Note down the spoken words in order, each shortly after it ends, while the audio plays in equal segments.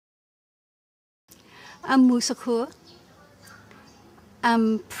I'm Sochua.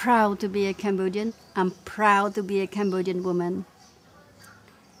 I'm proud to be a Cambodian. I'm proud to be a Cambodian woman.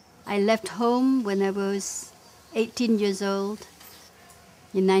 I left home when I was 18 years old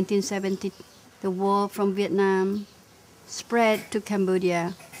in 1970. The war from Vietnam spread to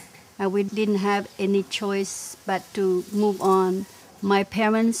Cambodia, and we didn't have any choice but to move on. My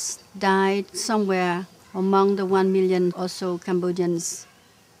parents died somewhere among the 1 million or so Cambodians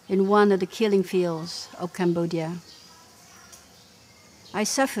in one of the killing fields of Cambodia. I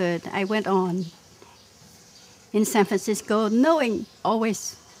suffered. I went on in San Francisco, knowing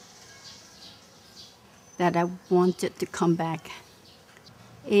always that I wanted to come back.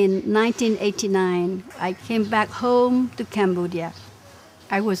 In 1989, I came back home to Cambodia.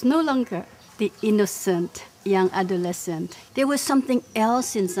 I was no longer the innocent young adolescent. There was something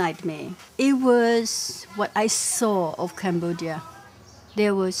else inside me. It was what I saw of Cambodia.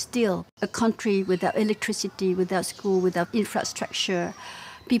 There was still a country without electricity, without school, without infrastructure.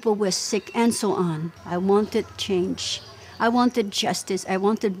 People were sick and so on. I wanted change. I wanted justice. I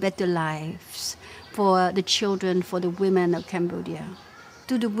wanted better lives for the children, for the women of Cambodia.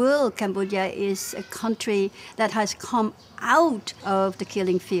 To the world, Cambodia is a country that has come out of the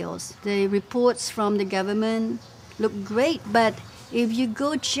killing fields. The reports from the government look great, but if you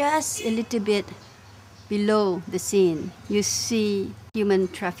go just a little bit below the scene, you see human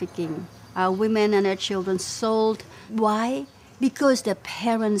trafficking. Our women and our children sold. Why? Because their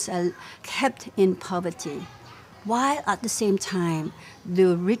parents are kept in poverty. While at the same time,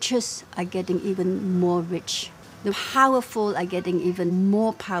 the richest are getting even more rich. The powerful are getting even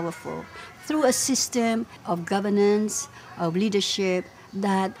more powerful through a system of governance, of leadership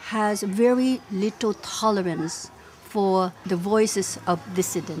that has very little tolerance for the voices of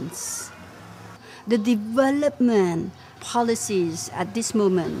dissidents. The development policies at this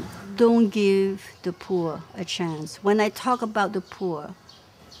moment don't give the poor a chance. When I talk about the poor,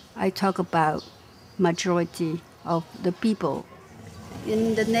 I talk about majority of the people.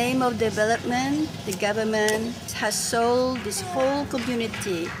 In the name of development, the government has sold this whole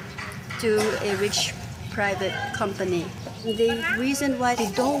community to a rich private company. The reason why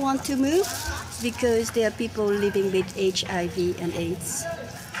they don't want to move is because there are people living with HIV and AIDS.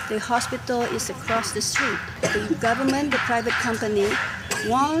 The hospital is across the street. The government, the private company,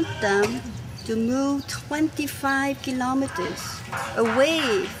 want them to move 25 kilometers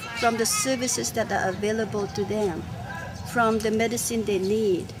away from the services that are available to them, from the medicine they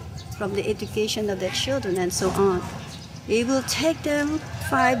need, from the education of their children, and so on. It will take them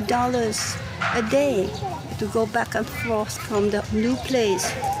 $5 a day to go back and forth from the new place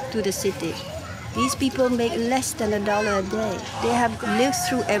to the city. These people make less than $1 a day. They have lived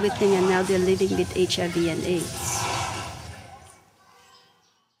through everything and now they're living with HIV and AIDS.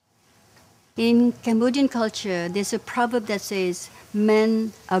 In Cambodian culture, there's a proverb that says,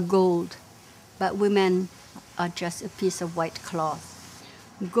 men are gold, but women are just a piece of white cloth.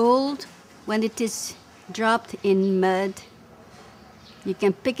 Gold, when it is dropped in mud, you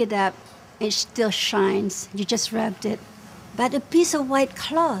can pick it up, it still shines, you just rubbed it. But a piece of white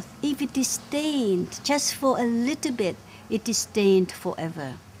cloth, if it is stained just for a little bit, it is stained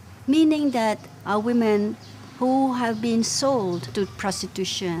forever. Meaning that our women who have been sold to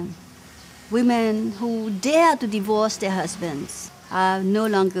prostitution, women who dare to divorce their husbands, are no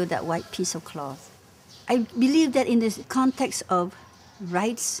longer that white piece of cloth. I believe that in the context of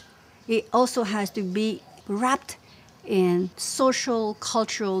rights, it also has to be wrapped in social,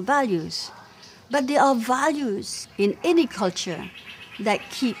 cultural values. But there are values in any culture that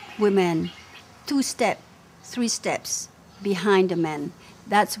keep women 2 steps, 3 steps behind the men.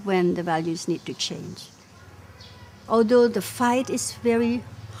 That's when the values need to change. Although the fight is very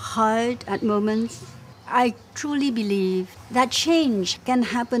hard at moments, I truly believe that change can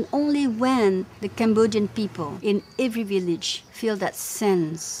happen only when the Cambodian people in every village feel that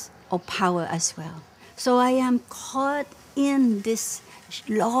sense of power as well. So I am caught in this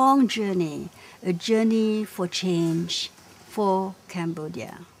long journey, a journey for change for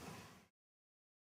Cambodia.